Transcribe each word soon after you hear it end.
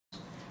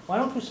Why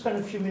don't we spend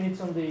a few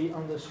minutes on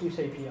the SWiS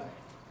API?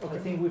 Okay. I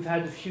think we've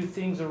had a few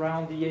things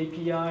around the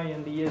API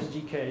and the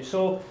SDK.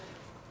 So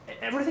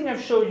everything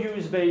I've showed you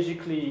is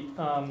basically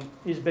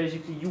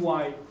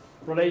UI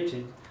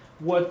related.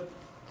 What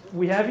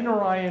we have in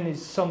Orion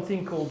is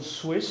something called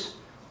SWiS,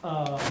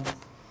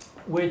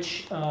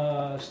 which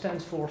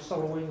stands for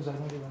SolarWinds. I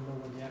don't even know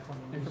what the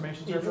acronym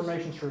is.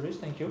 Information Service.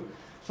 Thank you.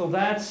 So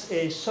that's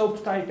a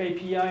SOAP type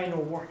API, and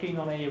we're working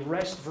on a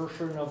REST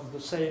version of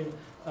the same,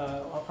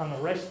 on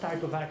a REST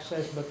type of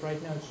access, but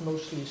right now it's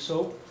mostly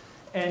SOAP.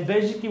 And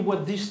basically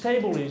what this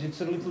table is,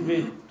 it's a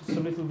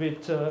little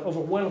bit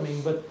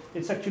overwhelming, but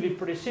it's actually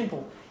pretty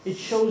simple. It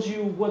shows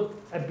you what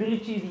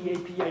ability the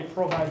API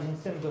provides in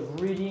terms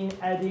of reading,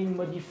 adding,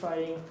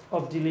 modifying,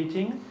 of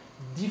deleting,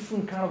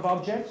 different kind of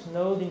objects,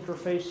 node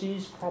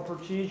interfaces,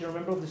 properties. You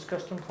remember these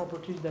custom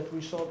properties that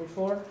we saw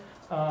before,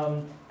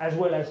 as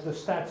well as the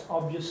stats,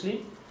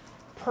 obviously.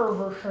 Per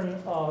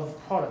version of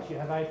product, you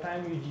have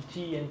IPAM,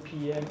 UDT,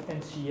 NPM,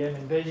 NCM,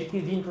 and basically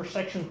the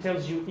intersection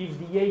tells you if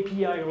the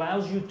API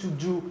allows you to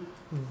do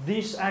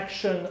this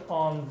action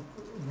on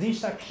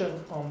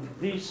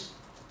this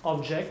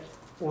object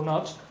or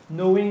not,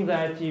 knowing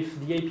that if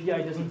the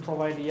API doesn't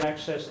provide the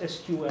access,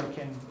 SQL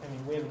can, I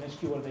mean, we have an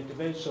SQL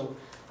database, so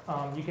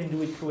you can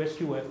do it through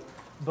SQL.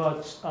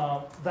 But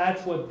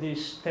that's what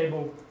this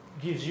table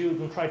gives you.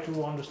 Don't try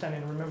to understand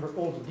and remember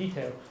all the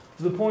detail.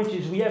 The point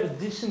is we have a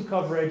decent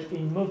coverage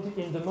in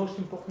the most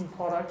important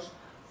products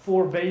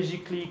for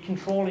basically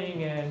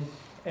controlling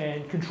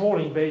and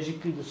controlling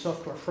basically the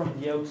software from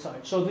the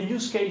outside. So the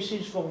use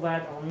cases for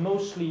that are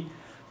mostly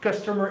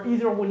customer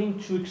either willing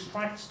to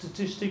extract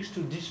statistics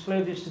to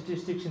display the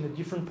statistics in a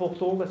different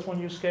portal. That's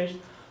one use case.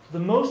 The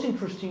most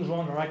interesting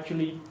ones are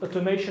actually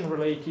automation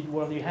related,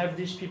 where you have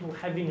these people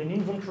having an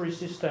inventory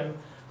system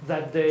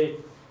that they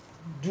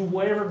do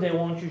whatever they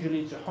want.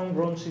 Usually it's a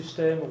homegrown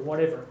system or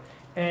whatever.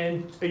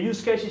 And a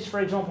use case is,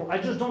 for example, I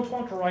just don't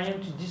want Orion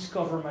to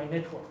discover my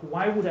network.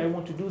 Why would I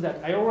want to do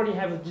that? I already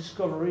have a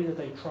discovery that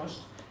I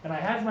trust, and I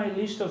have my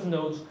list of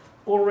nodes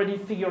already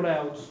figured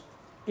out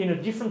in a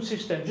different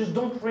system. Just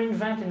don't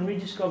reinvent and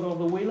rediscover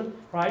the wheel,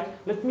 right?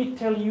 Let me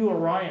tell you,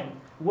 Orion,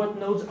 what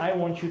nodes I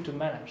want you to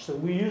manage. So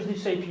we use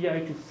this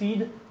API to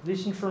feed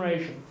this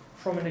information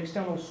from an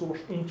external source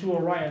into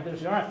Orion.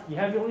 There's, all right, you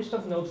have your list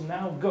of nodes,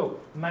 now go,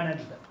 manage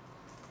them.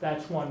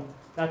 That's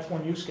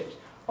one use case.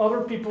 Other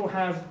people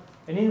have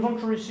an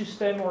inventory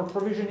system or a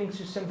provisioning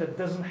system that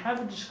doesn't have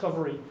a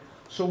discovery.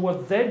 So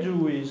what they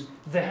do is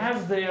they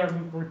have their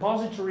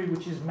repository,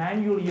 which is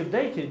manually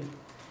updated,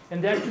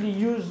 and they actually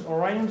use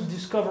Orion's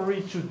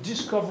discovery to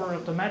discover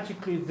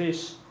automatically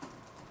these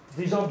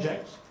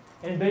objects.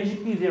 And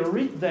basically they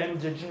read them,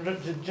 they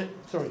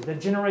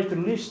generate a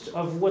list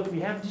of what we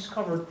have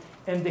discovered,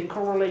 and they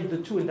correlate the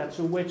two, and that's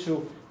a way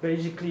to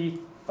basically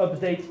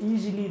update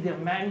easily their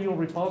manual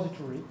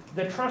repository.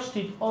 They trust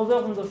it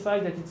other than the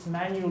fact that it's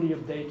manually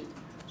updated.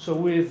 So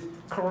with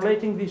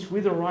correlating this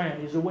with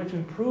Orion is a way to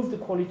improve the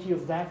quality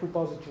of that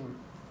repository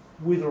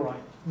with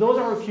Orion. Those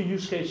are a few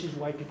use cases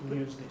why people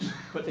use this.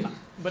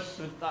 But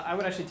I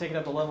would actually take it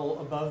up a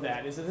level above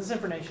that, is that this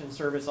information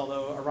service,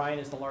 although Orion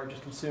is the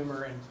largest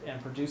consumer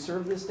and producer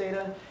of this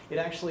data, it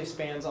actually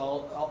spans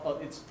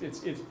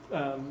it's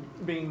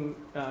being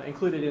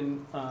included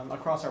in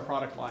across our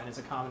product line as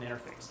a common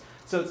interface.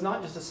 So it's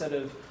not just a set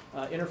of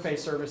interface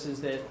services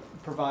that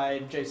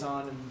provide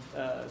JSON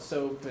and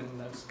SOAP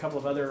and a couple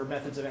of other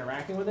methods of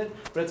interacting with it,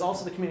 but it's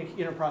also the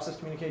inter-process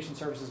communication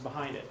services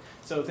behind it.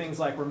 So things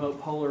like remote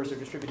pollers or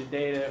distributed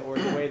data or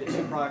the way that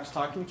two products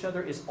talk to each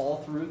other is all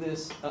through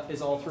this,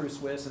 is all through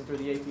SWiS and through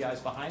the APIs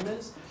behind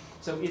this.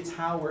 So it's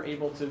how we're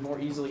able to more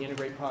easily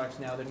integrate products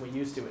now than we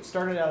used to. It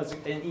started out as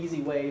an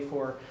easy way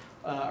for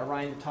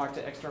Orion to talk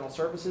to external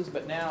services,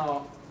 but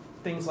now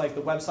things like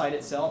the website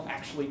itself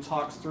actually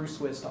talks through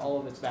SWiS to all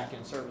of its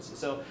backend services.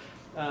 So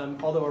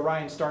although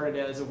Orion started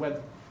as a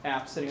web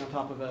app sitting on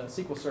top of a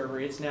SQL server,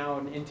 it's now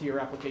an into-your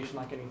application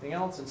like anything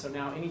else. And so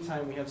now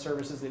anytime we have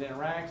services that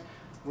interact,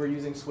 we're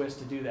using SWiS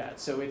to do that.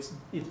 So it's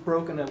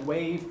broken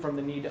away from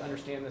the need to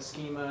understand the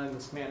schema and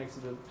the semantics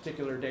of the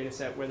particular data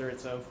set, whether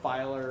it's a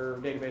file or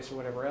database or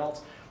whatever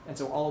else. And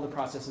so all of the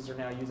processes are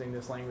now using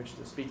this language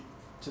to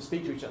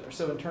speak to each other.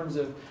 So in terms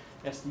of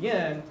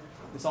SDN,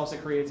 this also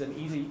creates an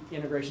easy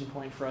integration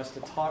point for us to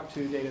talk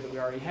to data that we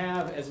already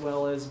have, as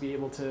well as be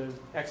able to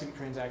execute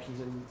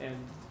transactions and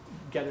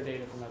gather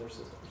data from other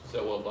systems. Is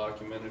that well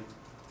documented?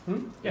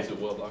 Yeah. Is it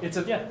well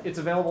documented? It's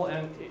available,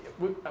 and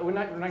we're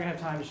not going to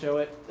have time to show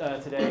it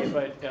today.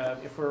 But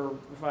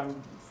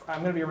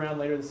I'm going to be around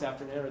later this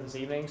afternoon or this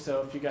evening,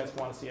 so if you guys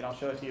want to see it, I'll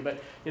show it to you.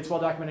 But it's well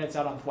documented. It's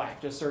out on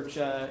THWAC. Just search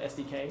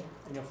SDK,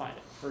 and you'll find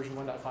it. Version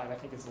 1.5, I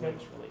think, is the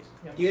latest release.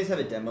 Yep. Do you guys have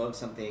a demo of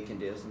something you can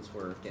do since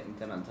we're getting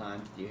thin on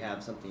time? Do you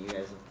have something you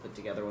guys have put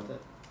together with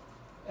it?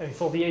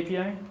 For the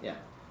API? Yeah.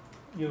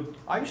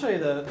 I can show you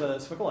the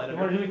SWiS You editor.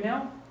 want to do it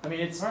now? I mean,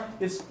 it's Alright.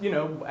 it's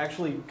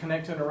actually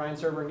connect to an Orion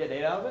server and get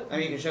data out of it. I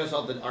mean, you can show us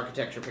all the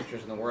architecture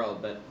pictures in the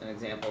world, but an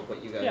example of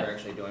what you guys Yeah. are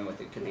actually doing with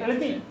it could be Let me,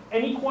 interesting.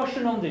 any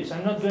question on this?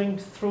 I'm not going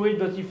through it,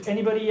 but if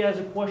anybody has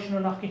a question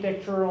on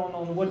architecture,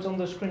 on what's on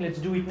the screen, let's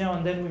do it now,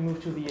 and then we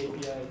move to the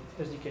API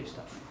SDK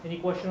stuff. Any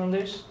question on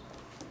this?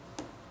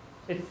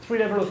 It's two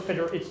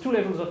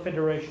levels of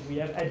federation. We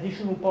have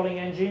additional polling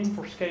engine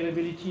for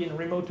scalability and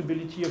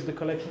remoteability of the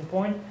collection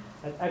point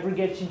that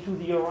aggregates into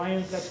the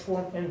Orion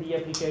platform and the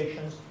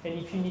applications. And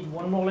if you need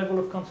one more level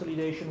of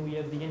consolidation, we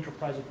have the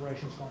enterprise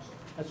operations console.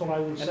 That's all I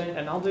will say.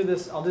 And I'll do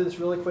this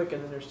really quick,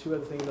 and then there's two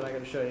other things that I got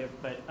to show you.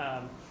 But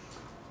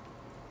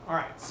all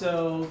right,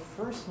 so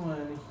first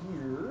one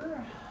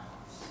here.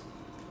 Let's see.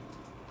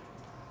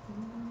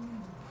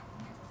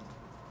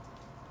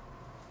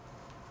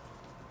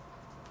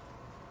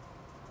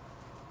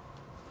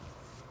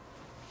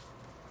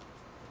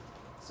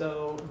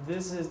 So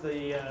this is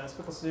the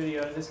SWiS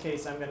Studio. In this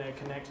case, I'm going to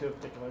connect to a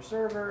particular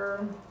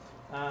server.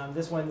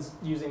 This one's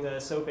using the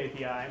SOAP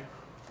API.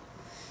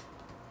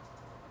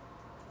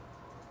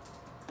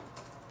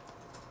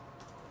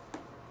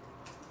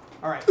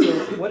 All right, so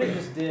what it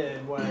just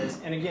did was,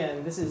 and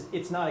again,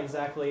 it's not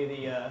exactly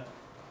the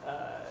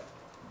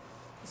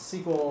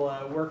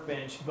SQL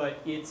workbench,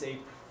 but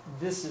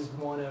this is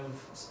one of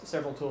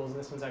several tools, and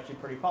this one's actually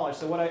pretty polished.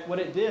 So what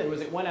it did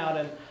was it went out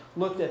and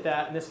looked at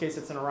that. In this case,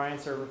 it's an Orion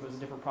server. If it was a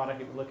different product,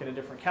 it would look at a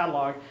different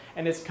catalog,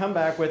 and it's come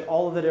back with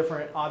all of the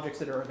different objects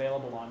that are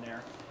available on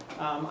there.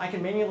 I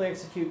can manually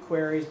execute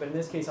queries, but in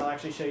this case, I'll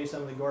actually show you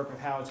some of the GORP of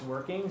how it's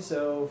working.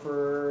 So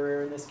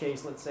in this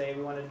case, let's say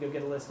we wanted to go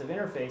get a list of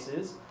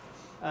interfaces.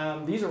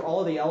 These are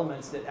all of the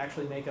elements that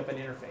actually make up an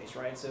interface,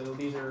 right? So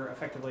these are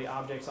effectively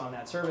objects on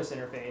that service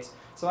interface.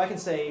 So I can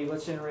say,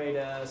 let's generate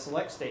a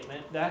select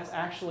statement. That's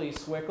actually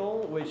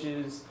SWiS, which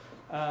is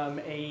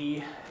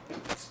a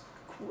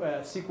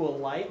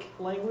SQL-like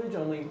language,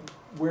 only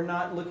we're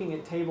not looking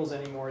at tables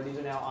anymore. These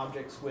are now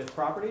objects with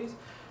properties.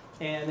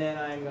 And then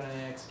I'm going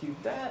to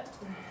execute that.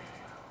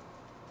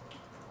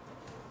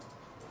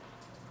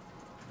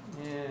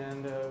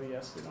 And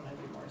yes, we don't have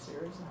any more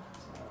series. So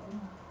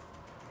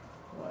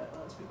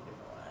let's pick a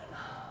different one.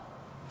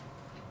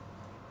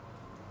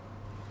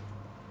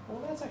 Well,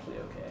 that's actually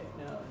okay.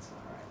 No, it's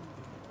not right. Let me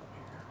pick it up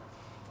here.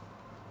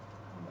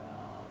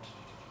 About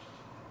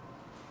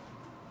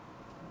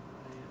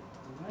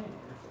Orion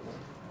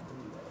interface. How do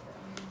we do that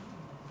again?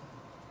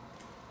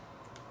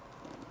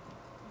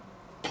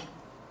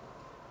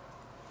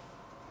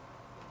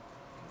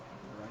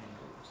 Orion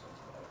groups,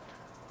 that's better.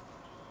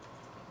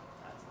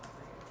 That's not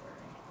very good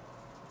query.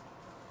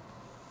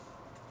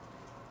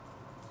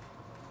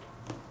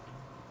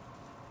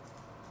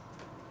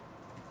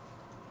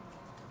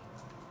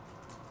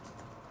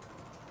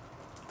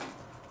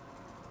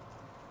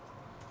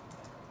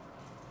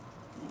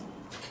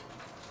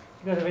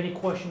 You guys have any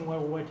question while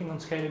we're waiting on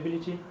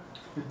scalability?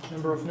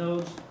 Number of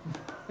nodes?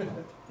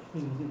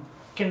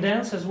 Can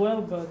dance as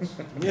well, but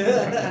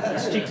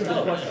stick to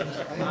the questions.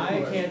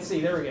 I can't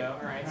see. There we go.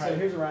 All right. All So right.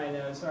 here's Orion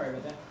node. Sorry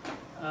about that.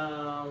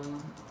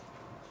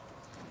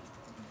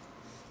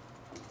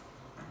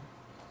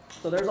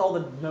 So there's all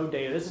the node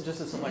data. This is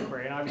just a select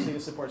query, and obviously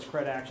this supports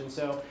CRUD action.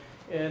 So,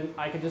 and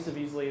I could just as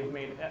easily have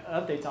made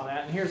updates on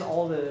that. And here's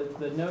all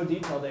the node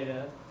detail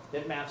data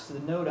that maps to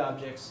the node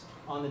objects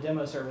on the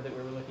demo server that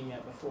we were looking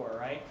at before,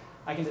 right?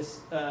 I can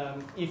just,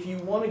 if you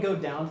want to go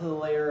down to the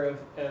layer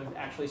of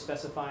actually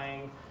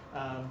specifying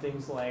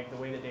things like the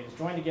way that data is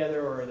joined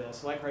together or the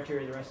select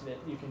criteria, the rest of it,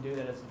 you can do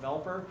that as a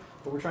developer.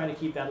 But we're trying to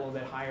keep that a little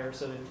bit higher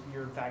so that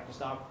you're in fact to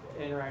stop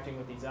interacting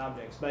with these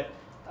objects. But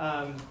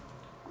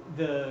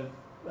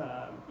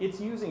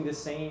it's using the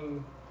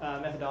same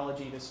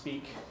methodology to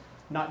speak,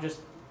 not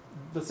just,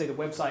 let's say, the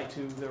website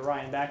to the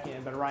Orion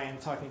backend, but Orion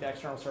talking to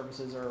external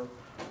services or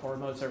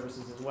remote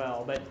services as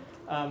well. But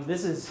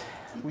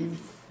we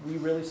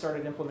really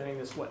started implementing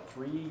this,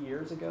 3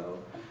 years ago?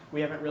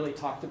 We haven't really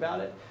talked about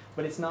it,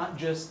 but it's not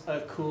just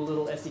a cool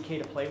little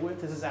SDK to play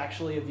with. This is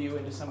actually a view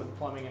into some of the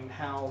plumbing and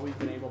how we've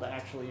been able to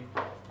actually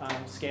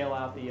scale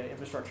out the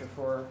infrastructure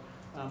for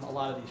a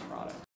lot of these products.